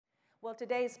Well,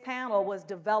 today's panel was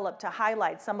developed to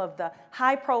highlight some of the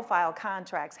high-profile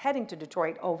contracts heading to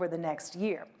Detroit over the next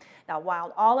year. Now,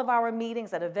 while all of our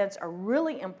meetings and events are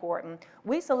really important,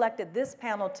 we selected this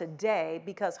panel today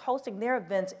because hosting their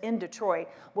events in Detroit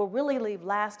will really leave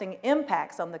lasting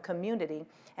impacts on the community,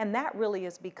 and that really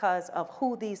is because of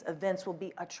who these events will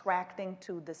be attracting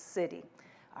to the city.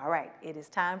 All right, it is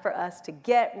time for us to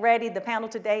get ready. The panel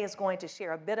today is going to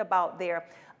share a bit about their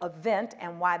event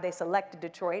and why they selected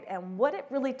Detroit and what it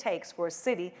really takes for a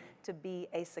city to be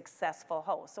a successful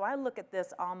host. So I look at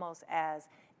this almost as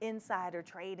insider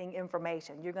trading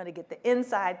information. You're going to get the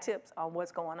inside tips on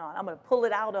what's going on. I'm going to pull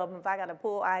it out of them if I got to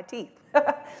pull eye teeth.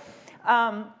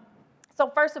 So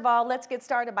first of all, let's get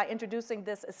started by introducing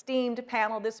this esteemed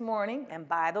panel this morning. And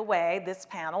by the way, this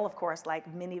panel, of course,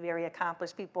 like many very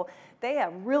accomplished people, they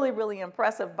have really, really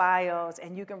impressive bios,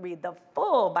 and you can read the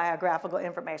full biographical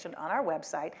information on our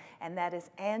website, and that is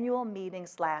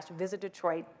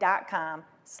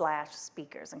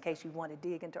annualmeeting/visitdetroit.com/speakers, in case you want to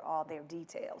dig into all their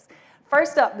details.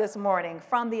 First up this morning,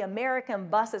 from the American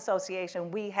Bus Association,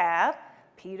 we have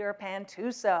Peter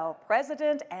Pantuso,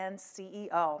 President and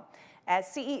CEO. As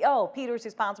CEO, Peter is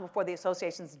responsible for the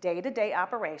association's day-to-day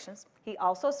operations. He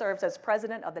also serves as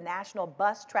president of the National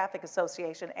Bus Traffic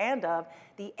Association and of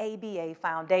the ABA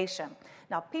Foundation.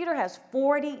 Now, Peter has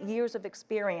 40 years of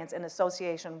experience in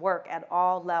association work at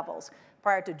all levels.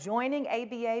 Prior to joining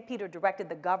ABA, Peter directed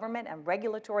the government and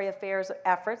regulatory affairs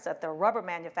efforts at the Rubber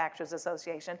Manufacturers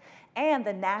Association and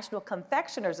the National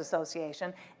Confectioners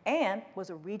Association, and was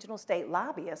a regional state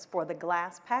lobbyist for the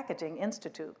Glass Packaging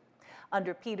Institute.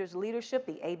 Under Peter's leadership,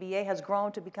 the ABA has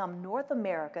grown to become North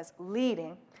America's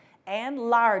leading and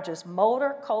largest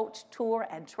motor coach tour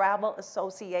and travel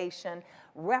association,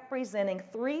 representing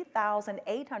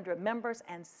 3,800 members,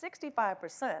 and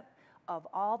 65% of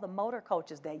all the motor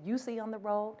coaches that you see on the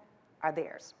road are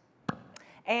theirs.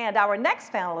 And our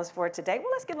next panelist for today,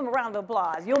 well, let's give them a round of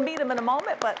applause. You'll meet them in a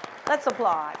moment, but let's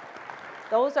applaud.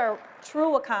 Those are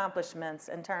true accomplishments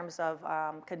in terms of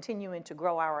continuing to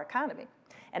grow our economy.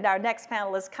 And our next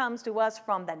panelist comes to us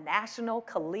from the National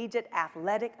Collegiate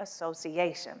Athletic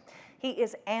Association. He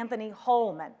is Anthony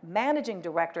Holman, Managing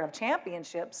Director of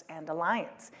Championships and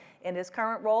Alliance. In his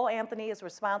current role, Anthony is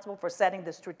responsible for setting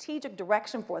the strategic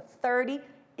direction for 30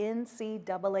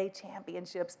 NCAA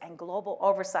championships and global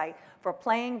oversight for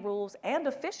playing rules and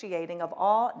officiating of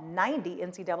all 90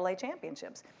 NCAA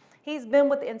championships. He's been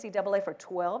with the NCAA for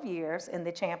 12 years in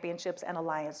the Championships and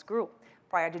Alliance group.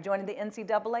 Prior to joining the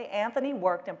NCAA, Anthony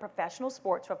worked in professional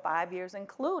sports for 5 years,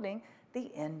 including the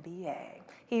NBA.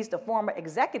 He's the former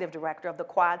executive director of the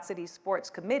Quad City Sports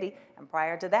Committee, and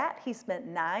prior to that, he spent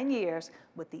 9 years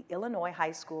with the Illinois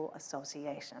High School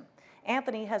Association.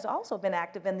 Anthony has also been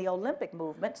active in the Olympic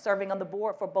movement, serving on the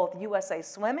board for both USA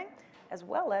Swimming as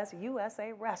well as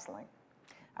USA Wrestling.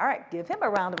 All right, give him a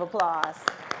round of applause.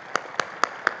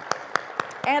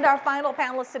 And our final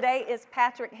panelist today is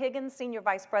Patrick Higgins, Senior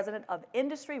Vice President of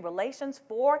Industry Relations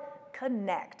for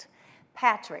Connect.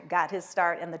 Patrick got his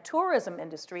start in the tourism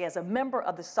industry as a member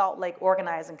of the Salt Lake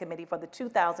Organizing Committee for the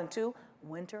 2002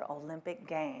 Winter Olympic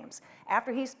Games.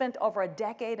 After he spent over a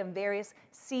decade in various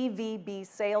CVB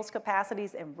sales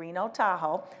capacities in Reno,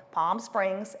 Tahoe, Palm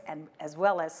Springs, and as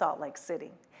well as Salt Lake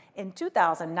City. In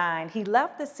 2009, he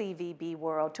left the CVB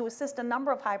world to assist a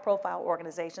number of high-profile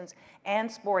organizations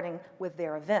and sporting with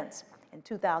their events. In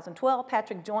 2012,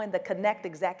 Patrick joined the Connect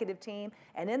executive team,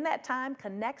 and in that time,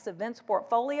 Connect's events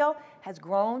portfolio has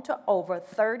grown to over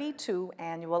 32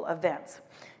 annual events.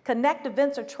 Connect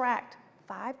events attract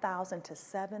 5,000 to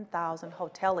 7,000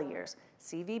 hoteliers,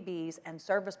 CVBs, and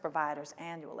service providers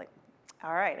annually.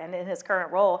 All right, and in his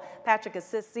current role, Patrick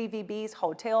assists CVBs,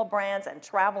 hotel brands, and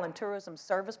travel and tourism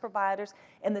service providers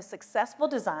in the successful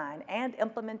design and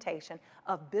implementation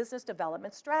of business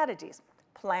development strategies,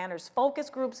 planners focus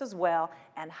groups as well,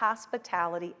 and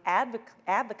hospitality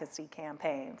advocacy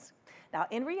campaigns. Now,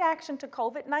 in reaction to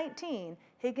COVID-19,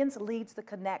 Higgins leads the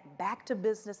Connect Back to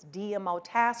Business DMO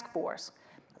Task Force.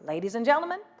 Ladies and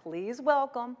gentlemen, please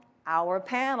welcome our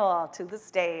panel to the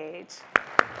stage.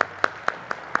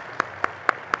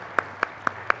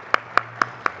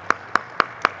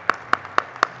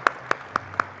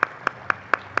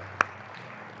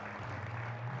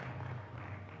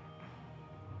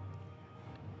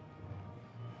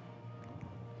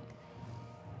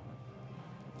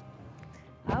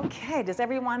 Okay, does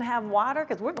everyone have water?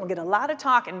 Because we're going to get a lot of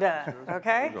talking done,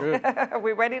 okay? Are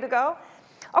we ready to go?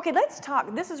 Okay, let's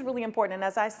talk. This is really important, and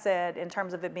as I said, in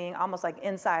terms of it being almost like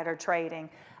insider trading,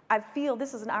 I feel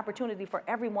this is an opportunity for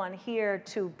everyone here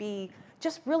to be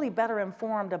just really better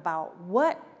informed about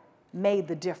what made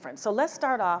the difference? So let's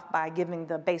start off by giving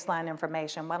the baseline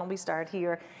information. Why don't we start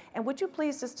here? And would you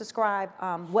please just describe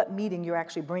what meeting you're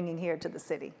actually bringing here to the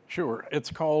city? Sure. It's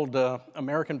called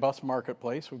American Bus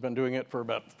Marketplace. We've been doing it for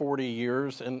about 40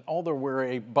 years. And although we're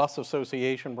a bus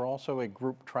association, we're also a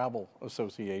group travel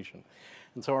association.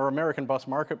 And so our American Bus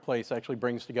Marketplace actually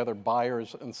brings together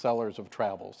buyers and sellers of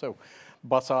travel. So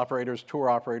bus operators, tour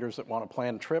operators that want to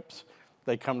plan trips,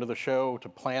 they come to the show to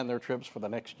plan their trips for the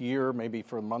next year, maybe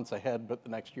for months ahead, but the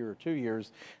next year or 2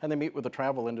 years, and they meet with the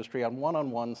travel industry on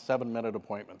one-on-one 7-minute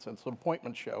appointments. It's an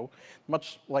appointment show,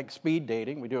 much like speed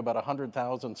dating. We do about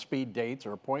 100,000 speed dates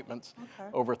or appointments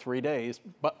over 3 days.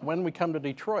 But when we come to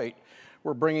Detroit,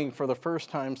 we're bringing for the first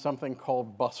time something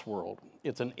called Bus World.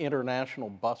 It's an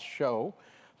international bus show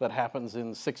that happens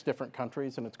in 6 different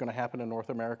countries, and it's going to happen in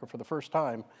North America for the first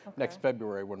time next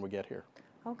February when we get here.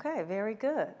 Okay, very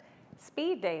good.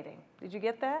 Speed dating, did you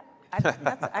get that?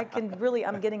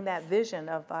 I'm getting that vision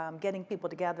of getting people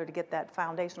together to get that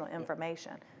foundational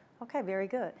information. Okay, very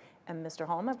good. And Mr.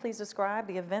 Holman, please describe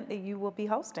the event that you will be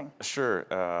hosting. Sure.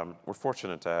 We're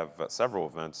fortunate to have several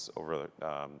events over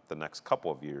the next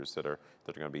couple of years that are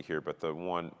going to be here, but the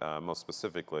one most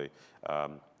specifically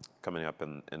coming up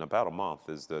in about a month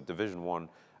is the Division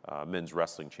I Men's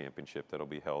Wrestling Championship that'll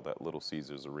be held at Little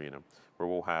Caesars Arena, where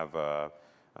we'll have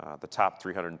the top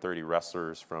 330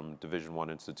 wrestlers from Division I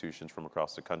institutions from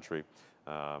across the country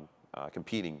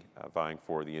competing, vying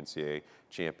for the NCAA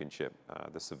championship.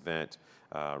 This event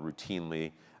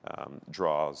routinely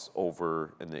draws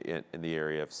over in the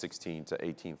area of 16 to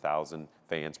 18,000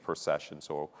 fans per session,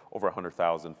 so over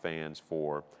 100,000 fans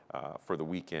for the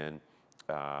weekend.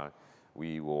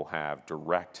 We will have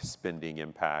direct spending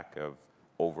impact of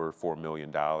over $4 million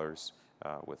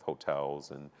with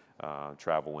hotels and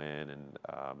travel in and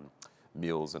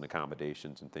meals and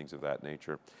accommodations and things of that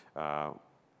nature.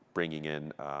 Bringing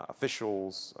in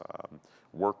officials,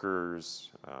 workers,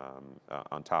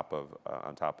 on top of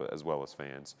as well as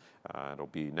fans. It'll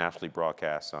be nationally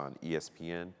broadcast on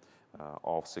ESPN,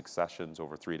 all 6 sessions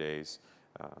over 3 days.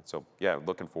 So yeah,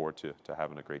 looking forward to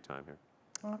having a great time here.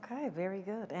 Okay, very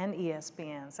good. And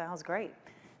ESPN, sounds great.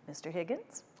 Mr.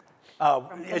 Higgins?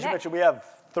 As you mentioned, we have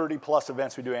 30 plus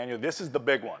events we do annually. This is the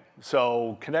big one.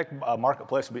 So Connect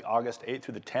Marketplace will be August 8th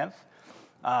through the 10th.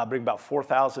 Bring about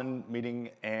 4,000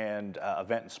 meeting and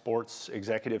event and sports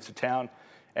executives to town.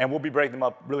 And we'll be breaking them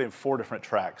up really in 4 different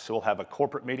tracks. So we'll have a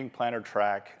corporate meeting planner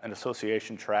track, an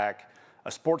association track,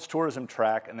 a sports tourism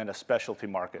track, and then a specialty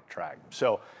market track.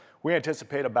 So we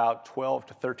anticipate about 12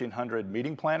 to 1,300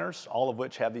 meeting planners, all of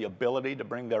which have the ability to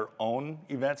bring their own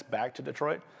events back to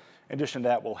Detroit. In addition to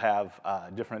that, we'll have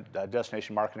different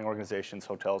destination marketing organizations,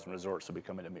 hotels, and resorts will be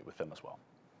coming to meet with them as well.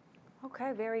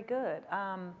 Okay, very good.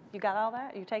 You got all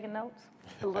that? You taking notes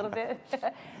a little bit?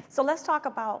 So let's talk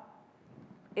about,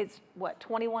 it's what,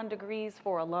 21 degrees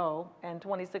for a low and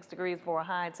 26 degrees for a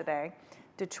high today.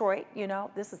 Detroit, you know,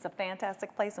 this is a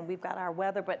fantastic place and we've got our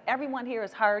weather, but everyone here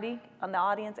is hardy on the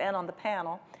audience and on the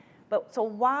panel. But so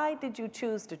why did you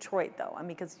choose Detroit though? I mean,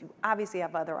 because you obviously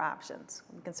have other options.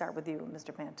 We can start with you,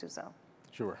 Mr. Pantuso.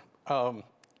 Sure.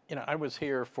 You know, I was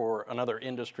here for another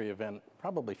industry event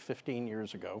probably 15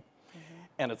 years ago.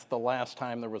 And it's the last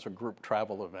time there was a group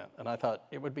travel event. And I thought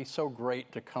it would be so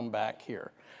great to come back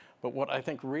here. But what I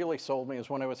think really sold me is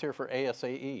when I was here for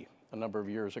ASAE a number of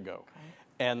years ago.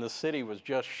 And the city was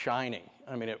just shining.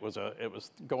 I mean, it was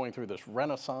going through this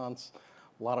renaissance,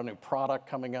 a lot of new product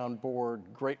coming on board,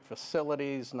 great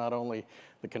facilities, not only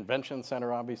the convention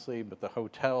center, obviously, but the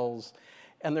hotels.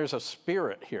 And there's a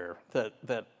spirit here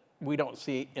that we don't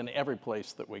see in every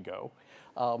place that we go.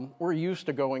 We're used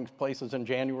to going to places in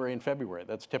January and February.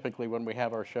 That's typically when we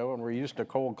have our show, and we're used to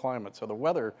cold climates. So the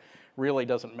weather really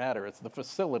doesn't matter. It's the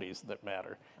facilities that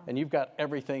matter. And you've got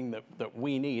everything that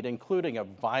we need, including a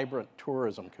vibrant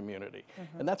tourism community.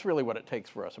 And that's really what it takes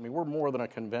for us. I mean, we're more than a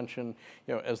convention.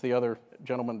 You know, as the other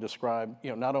gentleman described,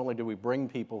 you know, not only do we bring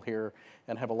people here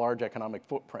and have a large economic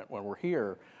footprint when we're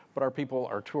here, but our people,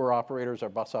 our tour operators, our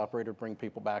bus operators bring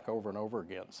people back over and over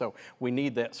again. So we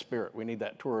need that spirit. We need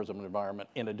that tourism environment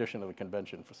in addition to the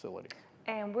convention facility.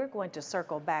 And we're going to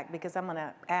circle back because I'm going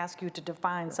to ask you to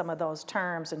define some of those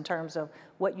terms in terms of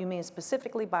what you mean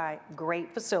specifically by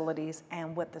great facilities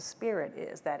and what the spirit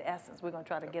is, that essence. We're going to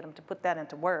try to get them to put that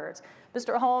into words.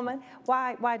 Mr. Holman,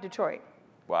 why Detroit?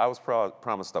 Well, I was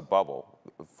promised a bubble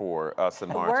for us in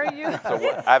March. Were you?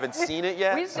 So I haven't seen it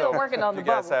yet. We're still working on the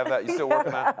bubble. You guys have that? You still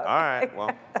working on it? All right.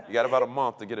 Well, you got about a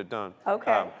month to get it done.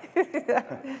 Okay.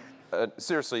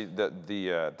 Seriously,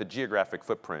 the geographic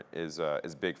footprint is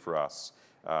big for us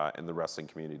in the wrestling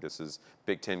community. This is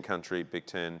Big Ten country. Big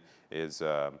Ten is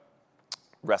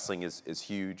wrestling is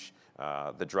huge.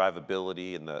 the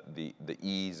drivability and the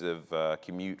ease of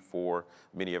commute for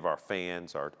many of our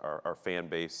fans, our fan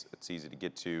base. It's easy to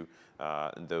get to,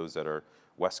 and those that are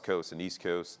West Coast and East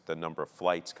Coast, the number of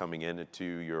flights coming into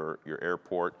your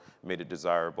airport made it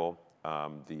desirable.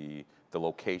 The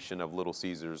location of Little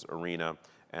Caesars Arena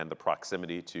and the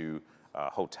proximity to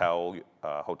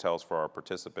hotels for our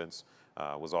participants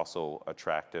was also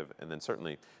attractive, and then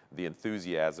certainly the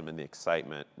enthusiasm and the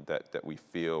excitement that we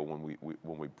feel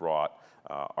when we brought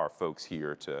our folks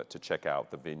here to check out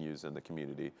the venues and the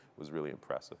community was really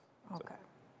impressive. Okay.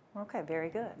 Okay, very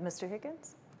good. Mr.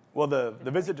 Higgins? Well, the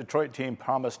Visit Detroit team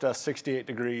promised us 68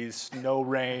 degrees, no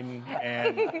rain,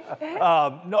 and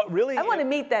no, really. I want to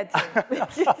meet that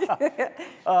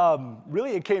team.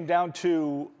 Really, it came down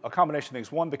to a combination of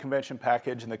things. One, the convention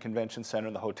package and the convention center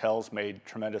and the hotels made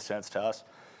tremendous sense to us.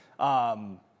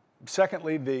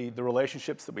 Secondly, the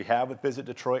relationships that we have with Visit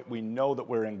Detroit, we know that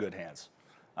we're in good hands.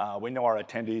 We know our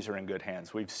attendees are in good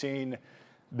hands. We've seen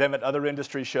them at other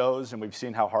industry shows, and we've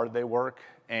seen how hard they work,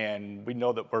 and we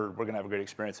know that we're going to have a great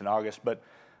experience in August. But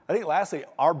I think lastly,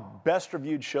 our best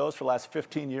reviewed shows for the last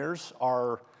 15 years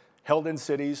are held in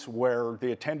cities where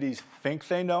the attendees think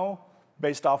they know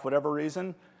based off whatever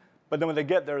reason, but then when they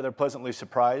get there, they're pleasantly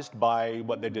surprised by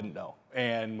what they didn't know.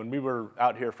 And when we were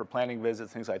out here for planning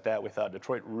visits, things like that, we thought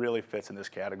Detroit really fits in this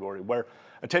category where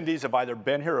attendees have either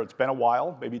been here, or it's been a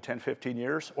while, maybe 10, 15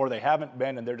 years, or they haven't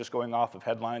been and they're just going off of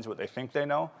headlines, what they think they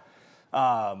know.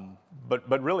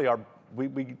 But really,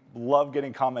 we love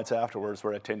getting comments afterwards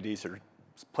where attendees are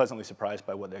pleasantly surprised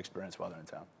by what they experience while they're in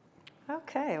town.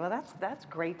 Okay, well that's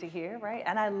great to hear, right?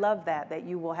 And I love that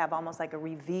you will have almost like a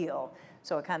reveal,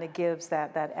 so it kind of gives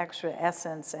that extra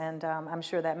essence, and I'm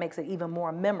sure that makes it even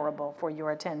more memorable for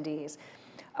your attendees.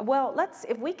 Well,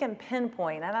 if we can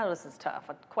pinpoint, I know this is tough,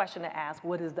 a question to ask,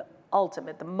 what is the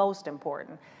ultimate, the most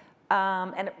important?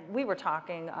 And we were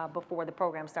talking before the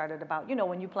program started about,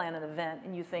 when you plan an event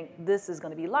and you think this is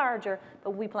going to be larger,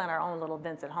 but we plan our own little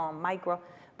events at home, micro.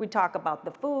 We talk about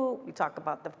the food, we talk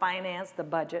about the finance, the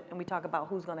budget, and we talk about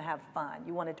who's going to have fun.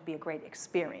 You want it to be a great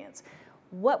experience.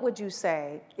 What would you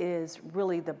say is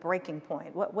really the breaking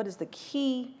point? What is the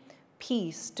key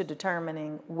piece to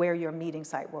determining where your meeting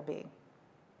site will be?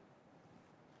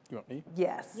 You want me?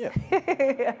 Yes.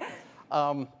 Yeah.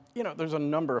 There's a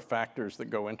number of factors that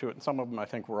go into it, and some of them I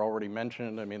think were already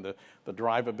mentioned. I mean, the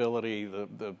drivability,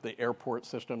 the airport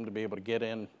system to be able to get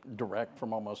in direct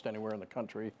from almost anywhere in the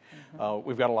country. Mm-hmm.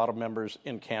 We've got a lot of members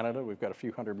in Canada. We've got a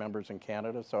few hundred members in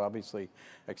Canada, so obviously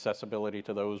accessibility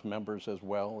to those members as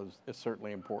well is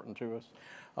certainly important to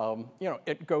us.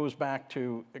 It goes back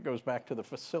to the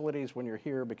facilities when you're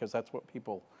here, because that's what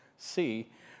people see.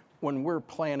 When we're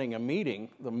planning a meeting,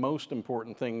 the most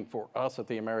important thing for us at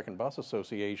the American Bus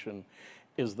Association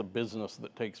is the business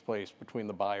that takes place between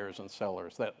the buyers and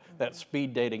sellers. That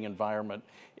speed dating environment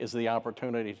is the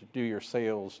opportunity to do your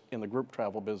sales in the group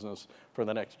travel business for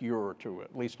the next year or two,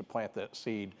 at least to plant that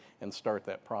seed and start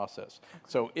that process. Okay.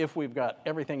 So if we've got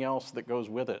everything else that goes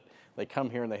with it, they come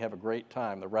here and they have a great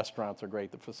time. The restaurants are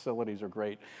great, the facilities are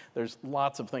great. There's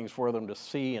lots of things for them to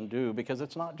see and do, because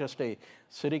it's not just a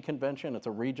city convention, it's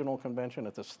a regional convention,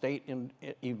 it's a state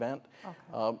event.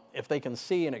 Okay. If they can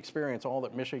see and experience all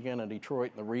that Michigan and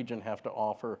Detroit and the region have to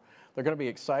offer, they're going to be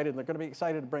excited, and they're going to be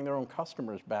excited to bring their own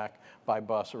customers back by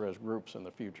bus or as groups in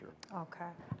the future. Okay.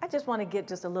 I just want to get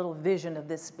just a little vision of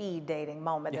this speed dating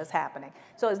moment that's happening.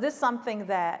 So is this something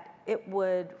that it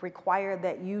would require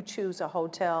that you choose a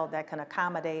hotel that can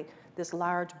accommodate this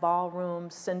large ballroom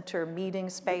center meeting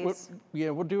space?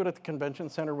 We'll do it at the convention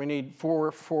center. We need,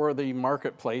 for the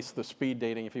marketplace, the speed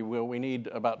dating, if you will, we need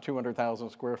about 200,000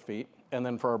 square feet. And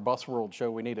then for our Bus World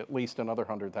show, we need at least another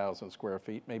 100,000 square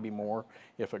feet, maybe more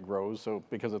if it grows. So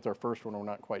because it's our first one, we're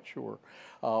not quite sure.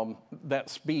 That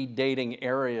speed dating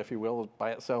area, if you will,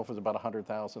 by itself is about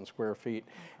 100,000 square feet.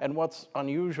 And what's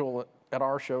unusual at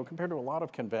our show, compared to a lot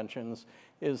of conventions,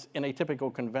 is in a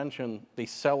typical convention, the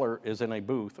seller is in a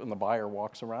booth and the buyer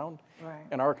walks around. Right.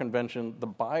 In our convention, the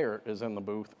buyer is in the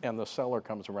booth and the seller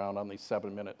comes around on these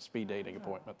 7-minute speed dating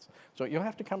appointments. So you'll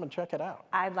have to come and check it out.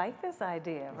 I like this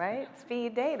idea, right?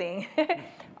 Speed dating.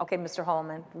 Okay, Mr.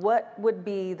 Holman, what would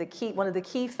be one of the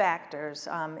key factors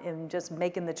in just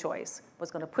making the choice?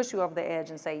 What's going to push you over the edge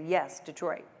and say, yes,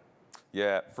 Detroit?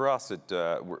 Yeah, for us,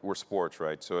 we're sports,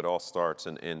 right? So it all starts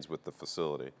and ends with the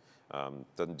facility.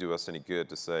 Doesn't do us any good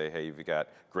to say, hey, you've got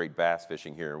great bass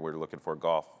fishing here and we're looking for a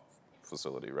golf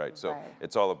facility, right? So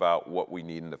it's all about what we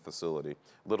need in the facility.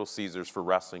 Little Caesars for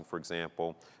wrestling, for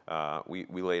example, we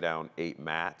lay down 8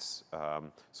 mats.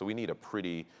 So we need a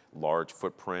pretty large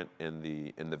footprint in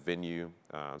the venue.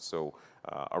 So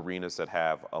arenas that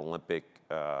have Olympic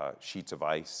sheets of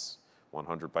ice,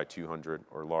 100 by 200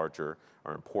 or larger,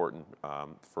 are important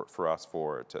for us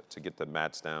to get the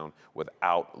mats down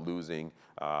without losing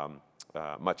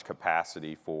much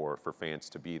capacity for fans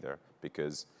to be there,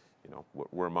 because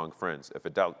we're among friends. If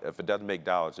it doesn't make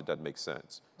dollars, it doesn't make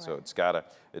sense. Right. So it's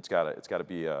gotta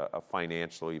be a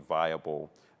financially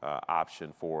viable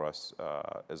option for us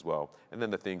as well. And then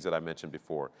the things that I mentioned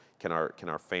before: can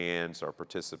our fans, our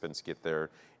participants, get there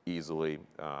easily?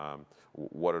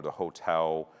 What are the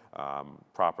hotel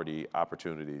property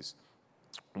opportunities?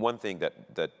 One thing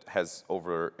that has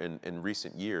in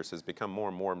recent years has become more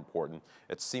and more important.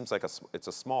 It seems like it's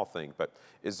a small thing, but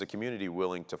is the community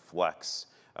willing to flex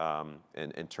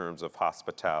in terms of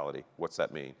hospitality? What's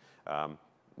that mean?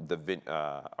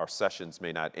 Our sessions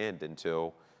may not end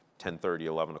until 10:30,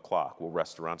 11 o'clock. Will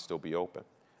restaurants still be open?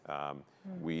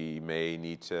 We may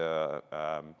need to,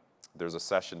 there's a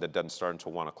session that doesn't start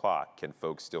until 1 o'clock. Can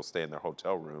folks still stay in their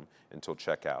hotel room until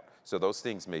checkout? So those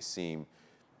things may seem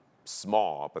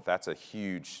small, but that's a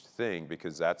huge thing,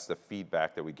 because that's the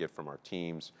feedback that we get from our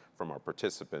teams, from our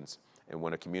participants. And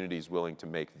when a community is willing to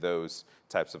make those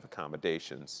types of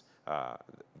accommodations,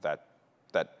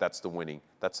 that's the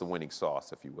winning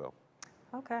sauce, if you will.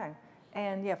 Okay.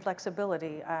 And yeah,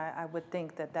 flexibility, I would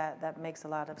think that makes a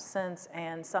lot of sense,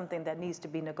 and something that needs to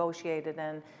be negotiated.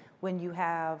 And when you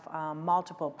have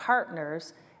multiple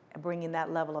partners bringing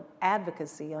that level of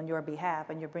advocacy on your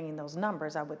behalf, and you're bringing those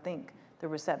numbers, I would think the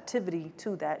receptivity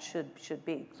to that should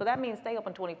be. So that means stay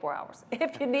open 24 hours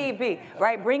if you need be,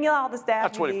 right? Bring in all the staff.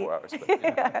 Not 24 hours,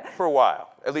 but for a while,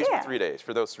 at least for 3 days,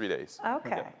 for those 3 days.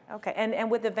 Okay, okay.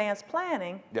 And with advanced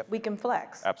planning, we can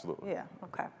flex. Absolutely. Yeah,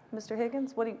 okay. Mr.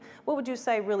 Higgins, what would you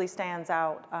say really stands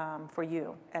out for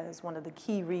you as one of the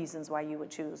key reasons why you would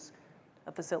choose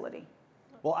a facility?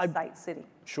 Well, site city.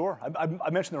 Sure.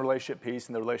 I mentioned the relationship piece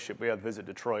and the relationship we have Visit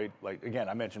Detroit. Like, again,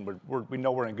 I mentioned we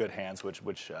know we're in good hands,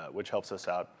 which helps us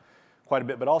out quite a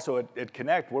bit. But also at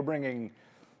Connect, we're bringing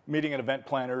meeting and event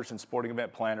planners and sporting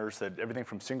event planners, that everything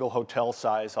from single hotel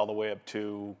size all the way up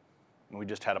to, we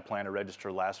just had a planner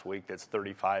register last week that's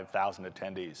 35,000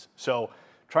 attendees. So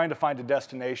trying to find a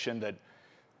destination that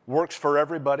works for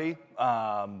everybody.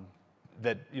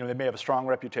 That they may have a strong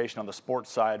reputation on the sports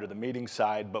side or the meeting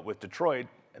side, but with Detroit,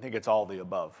 I think it's all the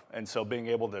above. And so being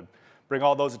able to bring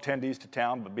all those attendees to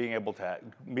town, but being able to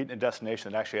meet in a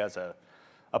destination that actually has a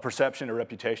perception or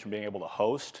reputation of being able to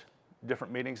host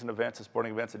different meetings and events and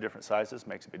sporting events of different sizes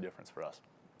makes a big difference for us.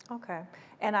 Okay,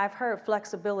 and I've heard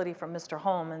flexibility from Mr.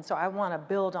 Holman, so I want to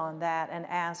build on that and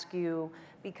ask you,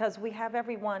 because we have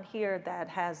everyone here that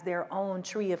has their own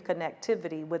tree of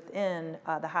connectivity within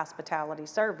the hospitality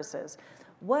services.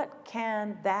 What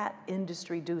can that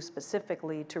industry do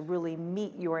specifically to really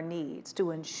meet your needs,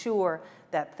 to ensure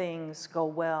that things go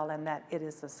well and that it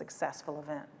is a successful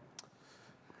event?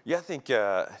 Yeah, I think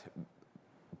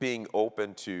being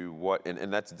open to what,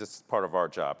 and that's part of our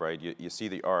job, right? You see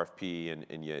the RFP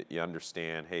and you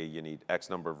understand, hey, you need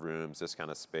X number of rooms, this kind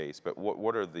of space, but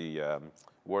what are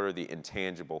the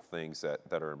intangible things that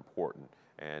are important?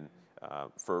 And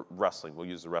for wrestling, we'll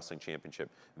use the wrestling championship,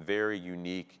 very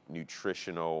unique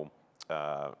nutritional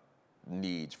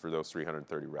needs for those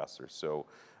 330 wrestlers. So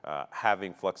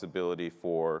having flexibility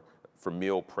for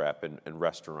meal prep and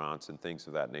restaurants and things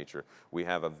of that nature. We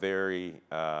have a very,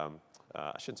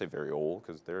 I shouldn't say very old,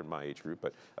 because they're in my age group,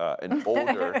 but an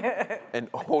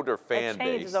older fan base.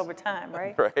 It changes over time,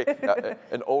 right? Right,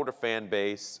 an older fan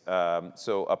base.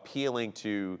 So appealing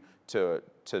to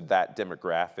that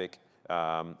demographic,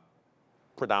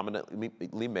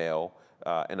 predominantly male,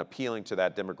 and appealing to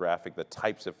that demographic, the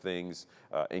types of things,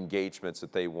 engagements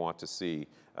that they want to see.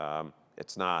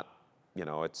 It's not,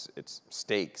 it's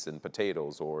steaks and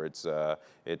potatoes, or it's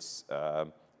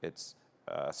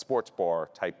sports bar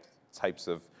types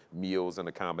of meals and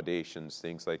accommodations,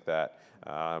 things like that.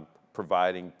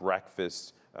 Providing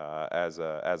breakfast as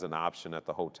an option at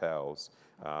the hotels.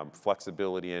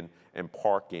 Flexibility and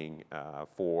parking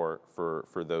for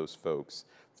those folks.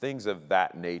 Things of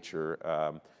that nature.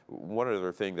 One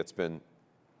other thing that's been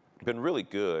really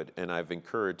good, and I've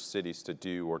encouraged cities to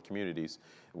do, or communities,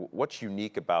 what's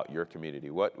unique about your community?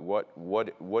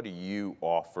 What do you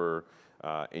offer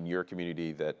in your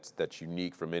community that's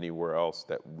unique from anywhere else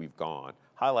that we've gone?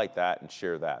 Highlight that and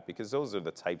share that, because those are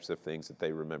the types of things that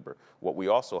they remember. What we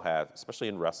also have, especially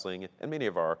in wrestling and many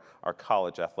of our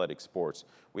college athletic sports,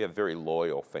 we have very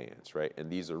loyal fans, right? And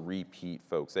these are repeat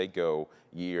folks. They go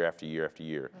year after year after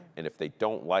year. Mm. And if they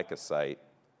don't like a site,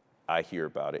 I hear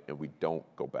about it and we don't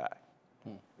go back.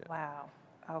 Yeah. Wow.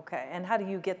 Okay, and how do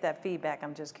you get that feedback?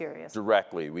 I'm just curious.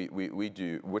 Directly, we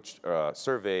do, which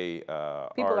survey People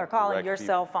our are calling direct your people.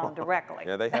 cell phone directly.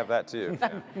 Yeah, they have that too.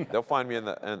 Yeah. They'll find me in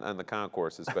the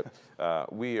concourses,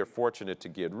 but we are fortunate to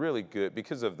get really good,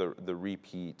 because of the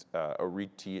repeat or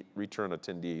return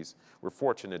attendees, we're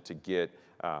fortunate to get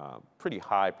pretty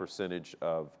high percentage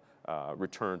of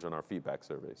returns on our feedback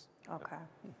surveys. Okay.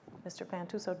 Mr.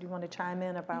 Pantuso, do you want to chime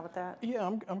in about that? Yeah,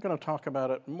 I'm going to talk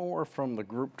about it more from the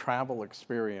group travel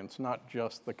experience, not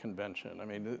just the convention. I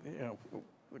mean,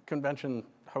 the convention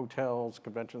hotels,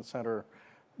 convention center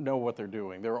know what they're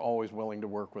doing. They're always willing to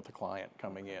work with the client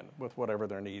coming in with whatever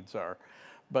their needs are.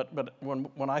 But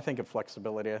when I think of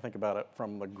flexibility, I think about it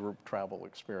from the group travel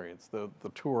experience, the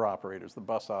tour operators, the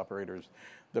bus operators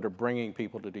that are bringing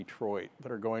people to Detroit,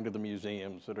 that are going to the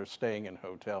museums, that are staying in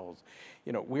hotels.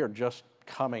 We are just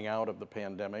coming out of the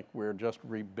pandemic. We're just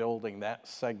rebuilding that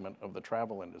segment of the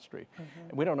travel industry.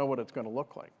 And we don't know what it's going to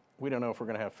look like. We don't know if we're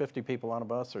going to have 50 people on a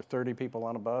bus or 30 people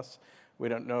on a bus. We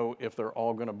don't know if they're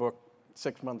all going to book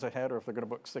 6 months ahead or if they're going to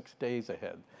book 6 days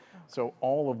ahead. So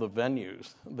all of the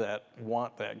venues that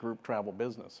want that group travel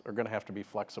business are going to have to be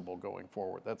flexible going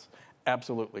forward. That's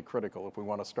absolutely critical if we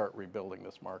want to start rebuilding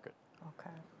this market. Okay.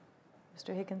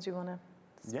 Mr. Higgins, you want to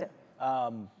step?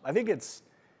 I think it's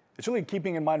really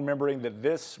keeping in mind, remembering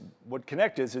that what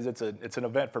Connect is it's an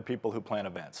event for people who plan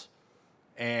events.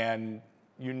 And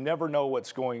you never know what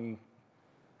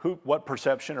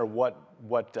perception or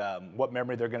what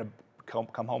memory they're going to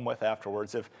come home with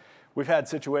afterwards. If we've had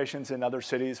situations in other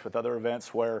cities with other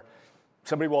events where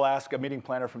a meeting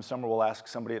planner from somewhere will ask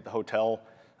somebody at the hotel,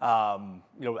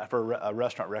 for a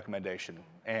restaurant recommendation.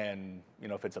 And,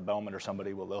 if it's a Bellman or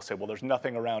somebody, they'll say, well, there's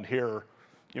nothing around here.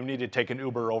 You need to take an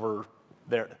Uber over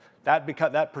there.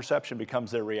 That perception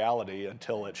becomes their reality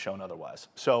until it's shown otherwise.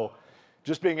 So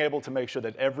just being able to make sure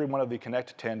that every one of the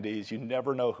Connect attendees, you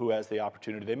never know who has the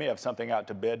opportunity. They may have something out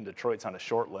to bid and Detroit's on a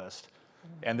short list.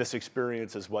 And this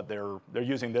experience is what they're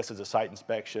using this as a site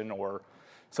inspection or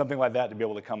something like that to be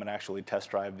able to come and actually test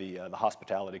drive the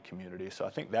hospitality community. So I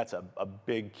think that's a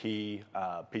big key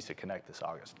piece of Connect this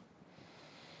August.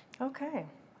 Okay.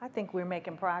 I think we're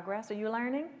making progress. Are you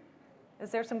learning? Is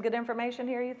there some good information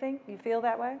here, you think? You feel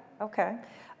that way? Okay.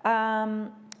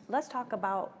 Let's talk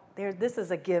about, this is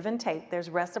a give and take.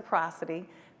 There's reciprocity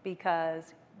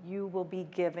because you will be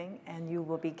giving and you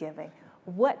will be giving.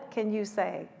 What can you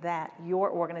say that your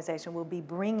organization will be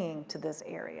bringing to this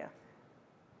area?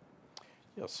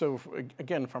 Yeah, so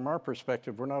again, from our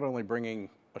perspective, we're not only bringing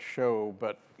a show,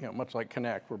 but much like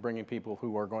Connect, we're bringing people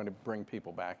who are going to bring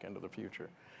people back into the future.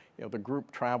 The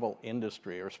group travel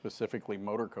industry, or specifically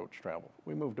motor coach travel,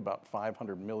 we moved about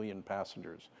 500 million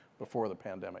passengers before the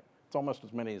pandemic. It's almost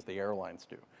as many as the airlines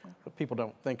do. But people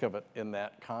don't think of it in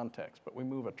that context, but we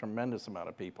move a tremendous amount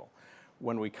of people.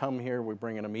 When we come here, we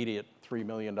bring an immediate $3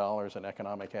 million in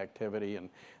economic activity, and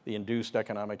the induced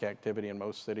economic activity in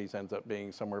most cities ends up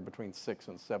being somewhere between 6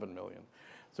 and 7 million.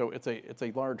 So it's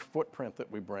a large footprint that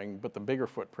we bring, but the bigger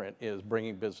footprint is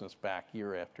bringing business back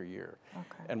year after year.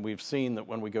 Okay. And we've seen that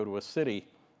when we go to a city,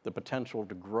 the potential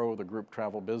to grow the group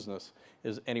travel business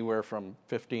is anywhere from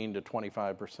 15 to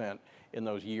 25% in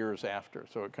those years after.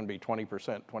 So it can be 20%,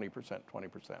 20%,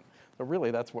 20%. So really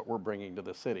that's what we're bringing to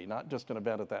the city, not just an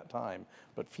event at that time,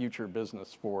 but future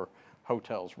business for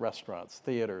hotels, restaurants,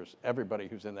 theaters, everybody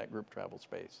who's in that group travel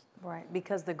space. Right,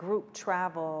 because the group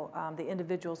travel, the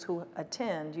individuals who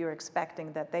attend, you're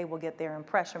expecting that they will get their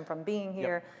impression from being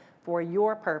here. Yep. For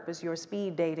your purpose, your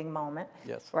speed dating moment,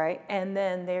 yes. Right? And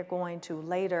then they're going to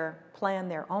later plan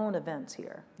their own events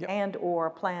here. Yep. And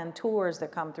or plan tours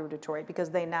that come through Detroit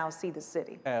because they now see the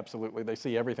city. Absolutely, they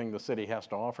see everything the city has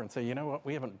to offer and say, you know what,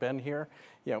 we haven't been here.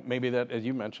 Maybe that, as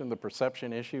you mentioned, the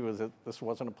perception issue is that this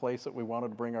wasn't a place that we wanted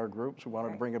to bring our groups. We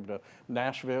wanted to bring them to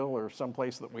Nashville or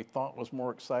someplace that we thought was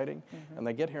more exciting. Mm-hmm. And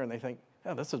they get here and they think,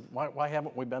 yeah, this is why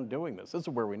haven't we been doing this? This is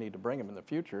where we need to bring them in the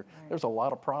future. Right. There's a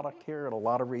lot of product here and a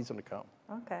lot of reason to come.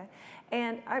 Okay,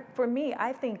 and for me,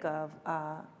 I think of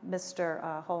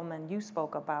Mr. Holman. You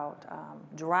spoke about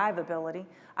drivability.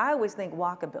 I always think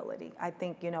walkability. I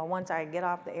think once I get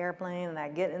off the airplane and I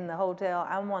get in the hotel,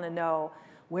 I want to know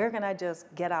where can I just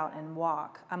get out and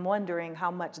walk. I'm wondering how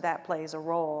much that plays a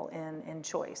role in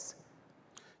choice.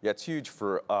 Yeah, it's huge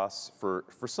for us, for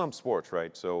some sports,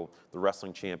 right? So the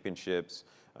wrestling championships,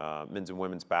 men's and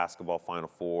women's basketball Final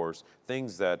Fours,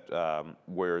 things that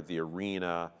where the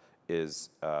arena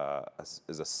is a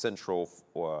central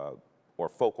or or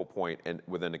focal point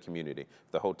within the community.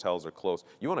 If the hotels are close,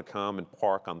 you want to come and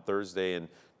park on Thursday and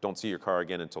don't see your car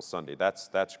again until Sunday.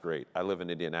 That's great. I live in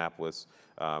Indianapolis.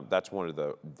 That's one of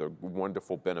the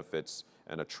wonderful benefits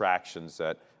and attractions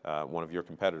that one of your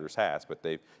competitors has, but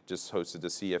they've just hosted the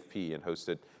CFP and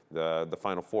hosted the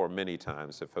Final Four many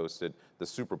times, have hosted the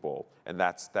Super Bowl, and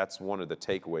that's one of the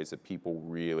takeaways that people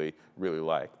really, really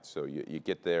like. So you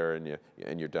get there and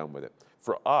you're done with it.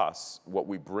 For us, what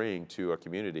we bring to our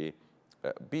community,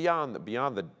 beyond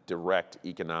the direct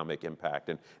economic impact,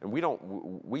 and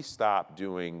we stop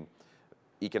doing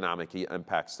economic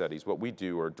impact studies. What we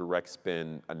do are direct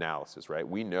spend analysis, right?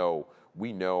 We know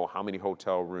how many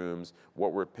hotel rooms,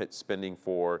 what we're spending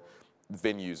for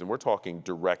venues, and we're talking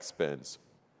direct spends.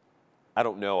 I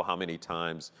don't know how many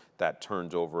times that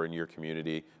turns over in your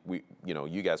community.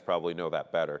 You guys probably know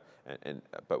that better,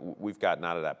 but we've gotten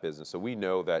out of that business. So we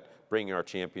know that bringing our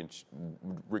championship,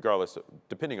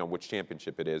 depending on which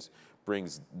championship it is,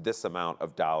 brings this amount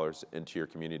of dollars into your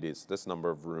communities, this number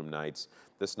of room nights,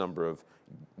 this number of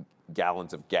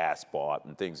gallons of gas bought,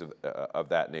 and things of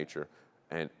that nature.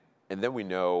 And then we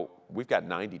know we've got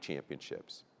 90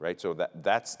 championships, right? So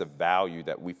that's the value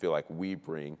that we feel like we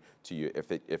bring to you.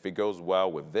 If it goes well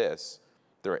with this,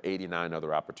 there are 89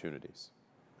 other opportunities.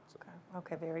 So.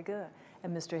 Okay, very good.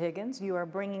 And Mr. Higgins, you are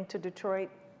bringing to Detroit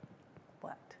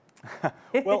what?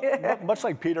 Well, much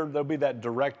like Peter, there'll be that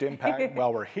direct impact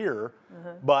while we're here.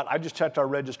 But I just checked our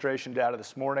registration data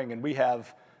this morning, and we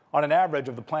have, on an average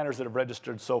of the planners that have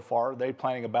registered so far, they're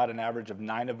planning about an average of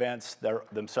 9 events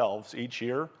themselves each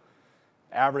year.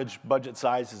 Average budget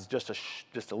size is just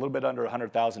a little bit under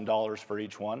 $100,000 for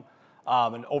each one.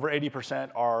 And over 80%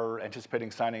 are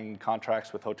anticipating signing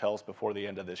contracts with hotels before the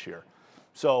end of this year.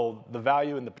 So the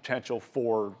value and the potential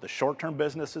for the short-term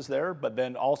business is there, but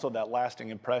then also that lasting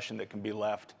impression that can be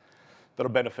left that'll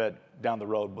benefit down the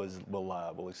road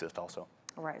will exist also.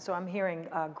 All right, so I'm hearing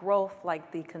growth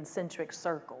like the concentric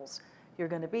circles. You're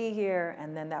going to be here,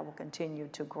 and then that will continue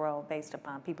to grow based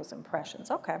upon people's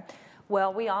impressions. Okay.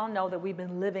 Well, we all know that we've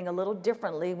been living a little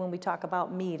differently when we talk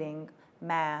about meeting,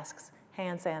 masks,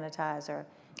 hand sanitizer,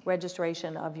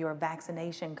 registration of your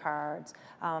vaccination cards.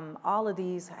 All of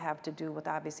these have to do with,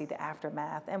 obviously, the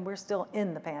aftermath, and we're still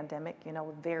in the pandemic,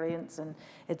 with variants and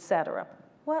et cetera.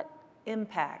 What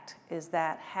impact is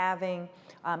that having,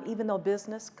 even though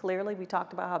business, clearly we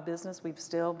talked about how business, we've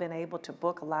still been able to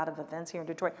book a lot of events here in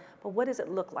Detroit, but what does it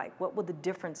look like? What would the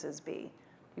differences be?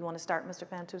 You want to start, Mr.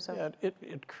 Pantuso? Yeah,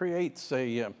 it creates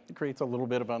a little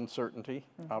bit of uncertainty,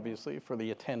 obviously, for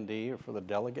the attendee or for the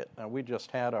delegate. Now, we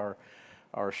just had our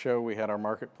show, we had our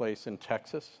marketplace in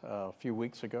Texas a few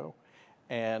weeks ago,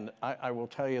 and I will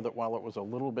tell you that while it was a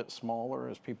little bit smaller,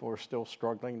 as people are still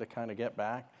struggling to kind of get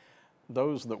back,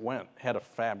 those that went had a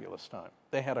fabulous time.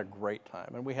 They had a great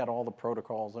time, and we had all the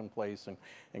protocols in place,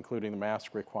 including the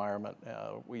mask requirement.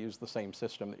 We use the same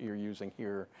system that you're using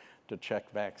here to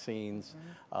check vaccines.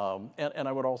 And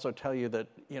I would also tell you that,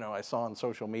 I saw on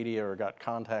social media or got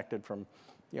contacted from,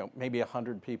 maybe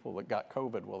 100 people that got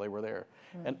COVID while they were there.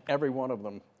 And every one of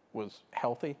them was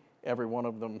healthy. Every one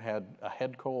of them had a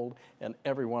head cold, and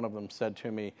every one of them said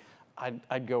to me,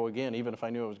 I'd go again, even if I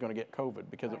knew I was going to get COVID,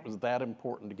 because it was that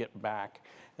important to get back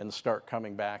and start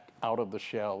coming back out of the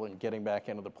shell and getting back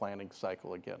into the planning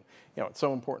cycle again. It's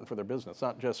so important for their business,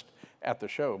 not just at the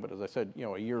show, but as I said,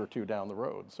 a year or two down the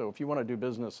road. So if you want to do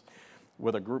business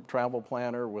with a group travel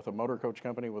planner, with a motor coach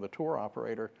company, with a tour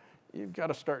operator, you've got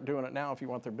to start doing it now if you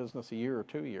want their business a year or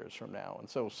 2 years from now. And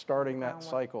so starting that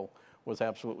cycle was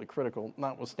absolutely critical,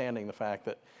 notwithstanding the fact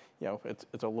that,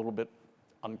 it's a little bit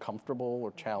uncomfortable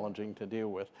or challenging to deal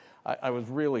with. I was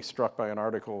really struck by an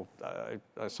article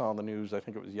I saw on the news, I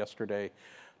think it was yesterday,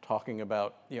 talking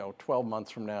about, 12 months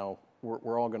from now,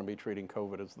 we're all going to be treating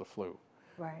COVID as the flu.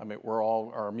 Right. I mean,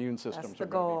 our immune systems are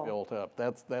going to be built up.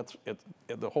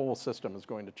 The whole system is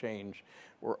going to change.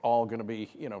 We're all going to be,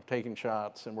 taking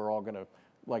shots, and we're all going to,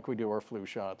 like we do our flu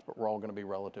shots, but we're all going to be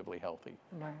relatively healthy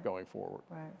going forward.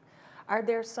 Right. Are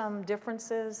there some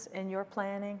differences in your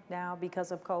planning now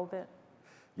because of COVID?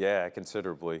 Yeah,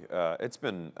 considerably. It's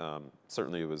been,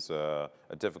 certainly it was a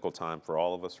difficult time for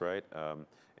all of us, right?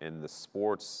 In the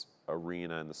sports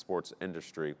arena, in the sports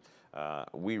industry,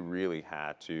 we really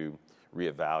had to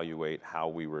reevaluate how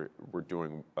we were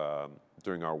doing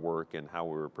our work and how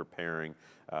we were preparing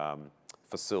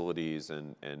facilities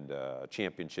and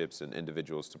championships and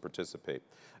individuals to participate.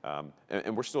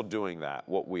 And we're still doing that.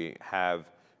 What we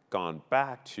have gone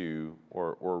back to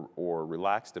or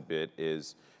relaxed a bit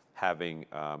is having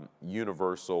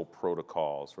universal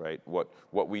protocols, right?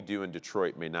 What we do in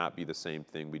Detroit may not be the same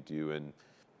thing we do in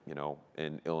you know,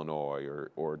 in Illinois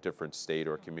or a different state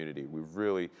or community. We've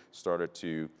really started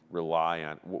to rely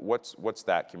on what's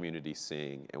that community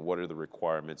seeing and what are the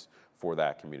requirements for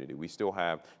that community. We still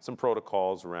have some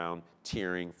protocols around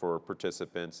tiering for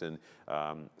participants and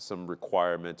some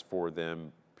requirements for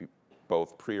them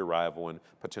both pre-arrival and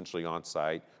potentially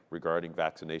on-site regarding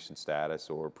vaccination status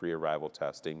or pre-arrival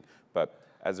testing. But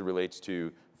as it relates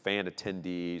to fan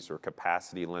attendees or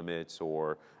capacity limits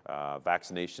or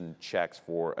vaccination checks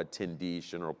for attendees,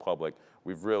 general public,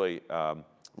 we've really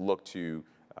looked to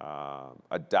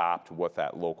adopt what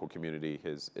that local community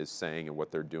is saying and what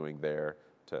they're doing there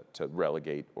to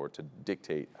relegate or to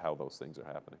dictate how those things are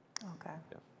happening. Okay.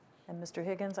 Yeah. And Mr.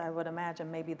 Higgins, I would imagine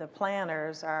maybe the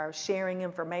planners are sharing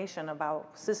information about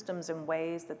systems and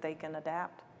ways that they can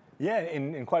adapt. Yeah,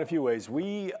 in quite a few ways.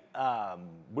 We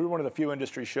were one of the few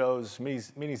industry shows,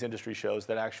 meetings industry shows,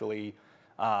 that actually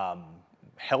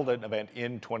held an event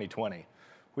in 2020.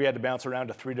 We had to bounce around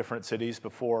to 3 different cities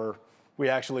before we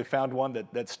actually found one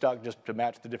that stuck just to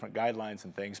match the different guidelines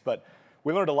and things. But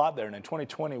we learned a lot there, and in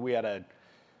 2020 we had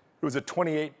it was a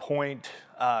 28-point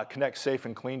Connect Safe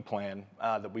and Clean plan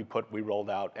that we rolled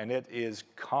out, and it is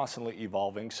constantly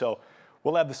evolving. So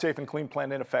we'll have the Safe and Clean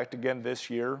plan in effect again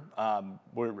this year.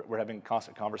 We're having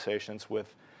constant conversations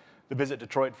with the Visit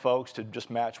Detroit folks to just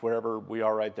match wherever we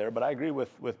are right there. But I agree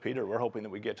with Peter. We're hoping that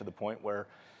we get to the point where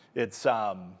it's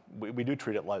we do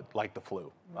treat it like the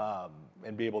flu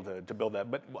and be able to build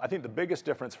that. But I think the biggest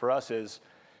difference for us is,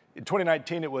 in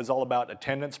 2019, it was all about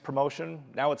attendance promotion.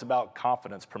 Now it's about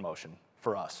confidence promotion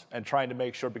for us and trying to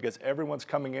make sure, because everyone's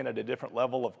coming in at a different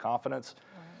level of confidence.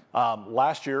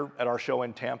 Last year at our show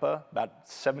in Tampa, about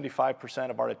 75%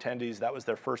 of our attendees, that was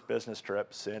their first business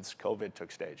trip since COVID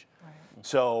took stage. Right.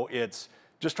 So it's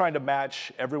just trying to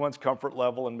match everyone's comfort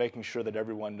level and making sure that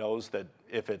everyone knows that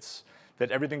that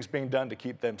everything's being done to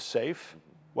keep them safe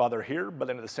while they're here, but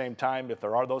then at the same time, if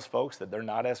there are those folks that they're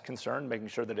not as concerned, making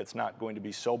sure that it's not going to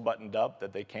be so buttoned up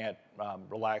that they can't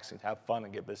relax and have fun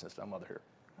and get business done while they're here.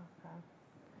 Okay.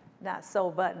 Not so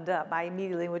buttoned up. I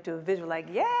immediately went to a visual like,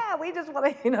 yeah, we just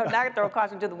want to, not throw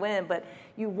caution to the wind, but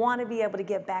you want to be able to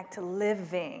get back to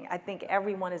living. I think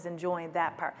everyone is enjoying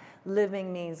that part.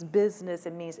 Living means business,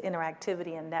 it means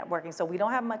interactivity and networking. So we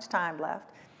don't have much time left,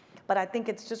 but I think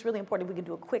it's just really important we can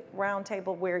do a quick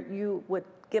roundtable where you would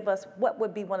give us what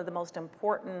would be one of the most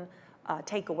important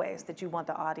takeaways that you want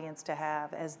the audience to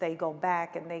have as they go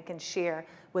back and they can share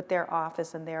with their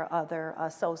office and their other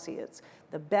associates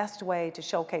the best way to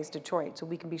showcase Detroit so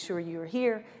we can be sure you're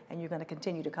here and you're going to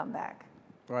continue to come back.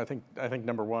 Well, I think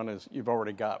number one is you've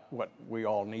already got what we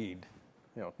all need,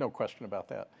 no question about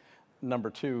that. Number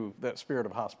two, that spirit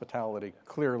of hospitality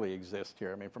clearly exists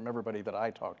here. I mean, from everybody that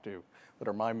I talk to that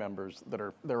are my members,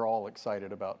 they're all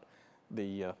excited about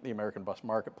the American Bus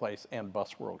Marketplace and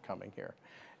Bus World coming here.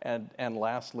 And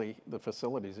lastly, the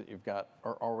facilities that you've got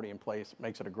are already in place. It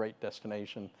makes it a great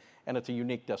destination, and it's a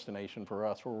unique destination for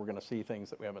us where we're going to see things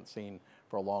that we haven't seen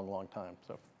for a long, long time.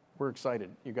 So we're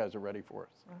excited. You guys are ready for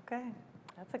us. Okay,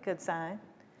 that's a good sign.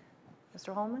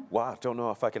 Mr. Holman? Well, I don't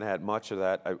know if I can add much of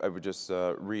that. I would just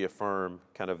reaffirm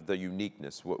kind of the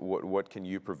uniqueness. What can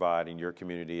you provide in your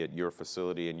community, at your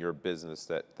facility, in your business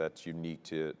that's unique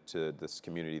to this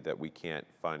community that we can't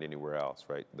find anywhere else,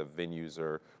 right? The venues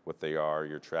are what they are,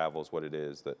 your travel is what it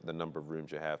is, the number of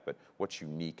rooms you have, but what's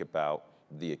unique about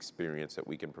the experience that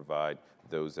we can provide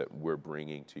those that we're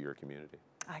bringing to your community?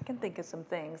 I can think of some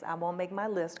things. I won't make my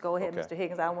list. Go ahead, Okay. Mr.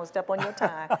 Higgins. I don't want to step on your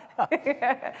time.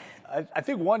 I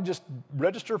think one, just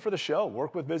register for the show.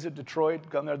 Work with Visit Detroit.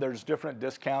 Come there. There's different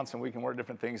discounts, and we can work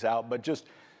different things out. But just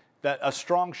that a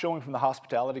strong showing from the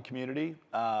hospitality community,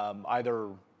 either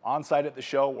on site at the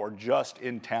show or just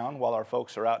in town while our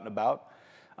folks are out and about.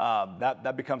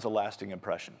 That becomes a lasting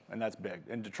impression, and that's big.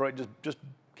 In Detroit, just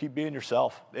keep being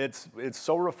yourself. It's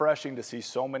so refreshing to see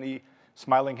so many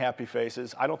smiling, happy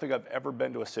faces. I don't think I've ever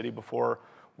been to a city before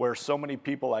where so many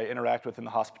people I interact with in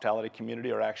the hospitality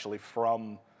community are actually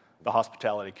from the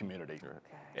hospitality community. Okay.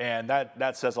 And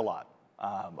that says a lot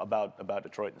about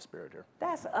Detroit and the spirit here.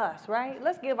 That's us, right?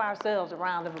 Let's give ourselves a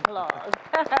round of applause.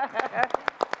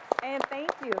 And thank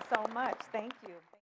you so much. Thank you.